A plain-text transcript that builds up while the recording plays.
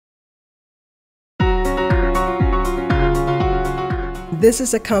This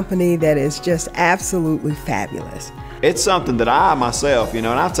is a company that is just absolutely fabulous. It's something that I myself, and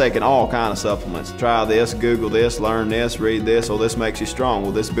I've taken all kinds of supplements. Try this, Google this, learn this, read this. Oh, this makes you strong.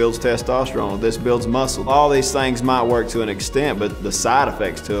 Well, this builds testosterone. Well, this builds muscle. All these things might work to an extent, but the side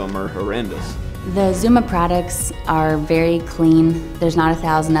effects to them are horrendous. The Xooma products are very clean. There's not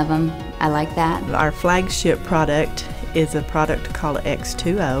 1,000 of them. I like that. Our flagship product is a product called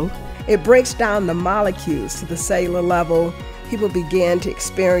X2O. It breaks down the molecules to the cellular level. People begin to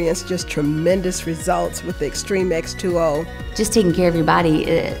experience just tremendous results with the Extreme X2O. Just taking care of your body,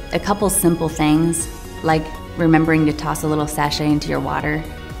 a couple simple things like remembering to toss a little sachet into your water,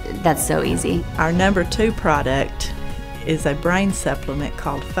 that's so easy. Our number 2 product is a brain supplement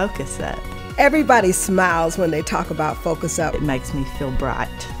called Focus Up. Everybody smiles when they talk about Focus Up. It makes me feel bright.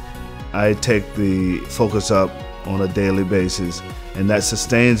 I take the Focus Up on a daily basis, and that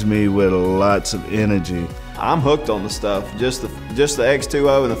sustains me with lots of energy. I'm hooked on the stuff, just the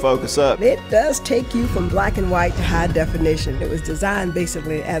X2O and the Focus Up. It does take you from black and white to high definition. It was designed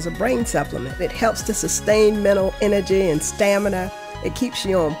basically as a brain supplement. It helps to sustain mental energy and stamina. It keeps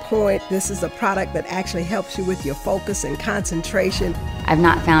you on point. This is a product that actually helps you with your focus and concentration. I've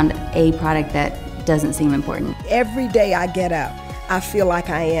not found a product that doesn't seem important. Every day I get up, I feel like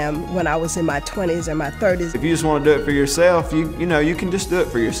I am when I was in my 20s and my 30s. If you just want to do it for yourself, you can just do it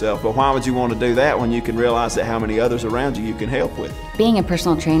for yourself. But why would you want to do that when you can realize that how many others around you can help with? Being a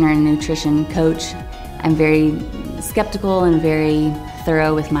personal trainer and nutrition coach, I'm very skeptical and very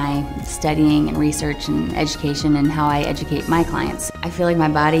thorough with my studying and research and education and how I educate my clients. I feel like my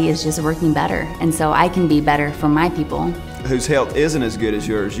body is just working better, and so I can be better for my people. Whose health isn't as good as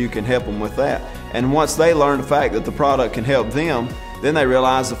yours, you can help them with that. And once they learn the fact that the product can help them, then they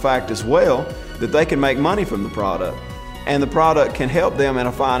realize the fact as well that they can make money from the product, and the product can help them in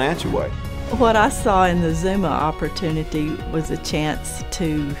a financial way. What I saw in the Xooma opportunity was a chance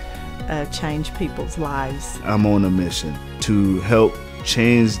to change people's lives. I'm on a mission to help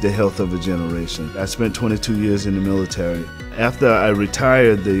change the health of a generation. I spent 22 years in the military. After I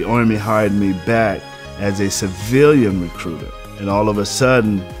retired, the Army hired me back as a civilian recruiter, and all of a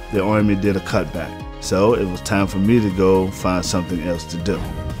sudden the Army did a cutback. So it was time for me to go find something else to do.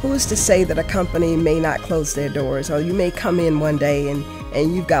 Who's to say that a company may not close their doors, or you may come in one day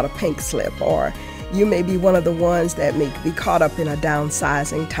and you've got a pink slip, or you may be one of the ones that may be caught up in a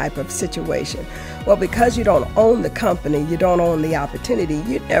downsizing type of situation. Well, because you don't own the company, you don't own the opportunity,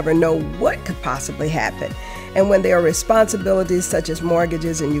 you never know what could possibly happen. And when there are responsibilities such as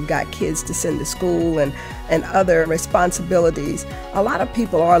mortgages and you've got kids to send to school and other responsibilities, a lot of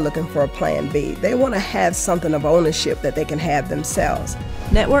people are looking for a plan B. They want to have something of ownership that they can have themselves.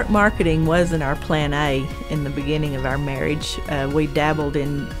 Network marketing wasn't our plan A in the beginning of our marriage. We dabbled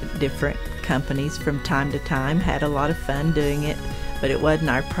in different companies from time to time, had a lot of fun doing it, but it wasn't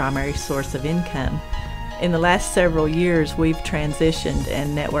our primary source of income. In the last several years, we've transitioned,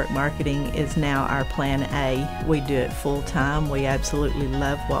 and network marketing is now our plan A. We do it full time. We absolutely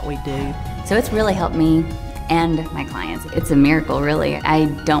love what we do. So it's really helped me and my clients. It's a miracle, really. I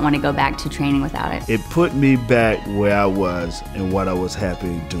don't want to go back to training without it. It put me back where I was, and what I was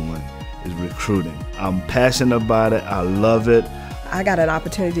happy doing is recruiting. I'm passionate about it. I love it. I got an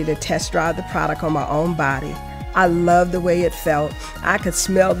opportunity to test drive the product on my own body. I loved the way it felt. I could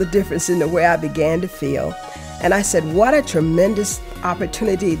smell the difference in the way I began to feel. And I said, what a tremendous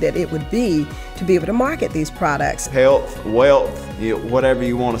opportunity that it would be to be able to market these products. Health, wealth, whatever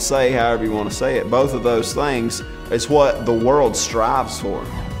you want to say, however you want to say it, both of those things is what the world strives for.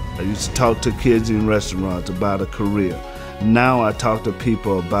 I used to talk to kids in restaurants about a career. Now I talk to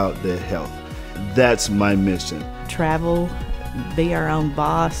people about their health. That's my mission. Travel, be our own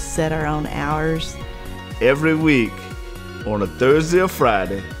boss, set our own hours. Every week, on a Thursday or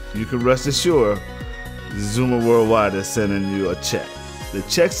Friday, you can rest assured Xooma Worldwide is sending you a check. The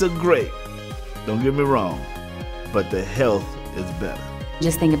checks are great, don't get me wrong, but the health is better.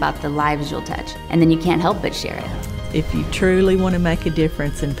 Just think about the lives you'll touch, and then you can't help but share it. If you truly want to make a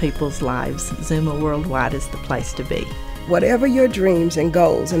difference in people's lives, Xooma Worldwide is the place to be. Whatever your dreams and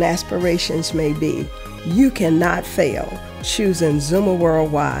goals and aspirations may be, you cannot fail choosing Xooma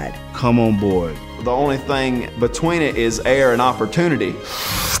Worldwide. Come on board. The only thing between it is air and opportunity.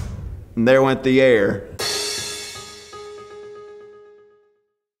 And there went the air.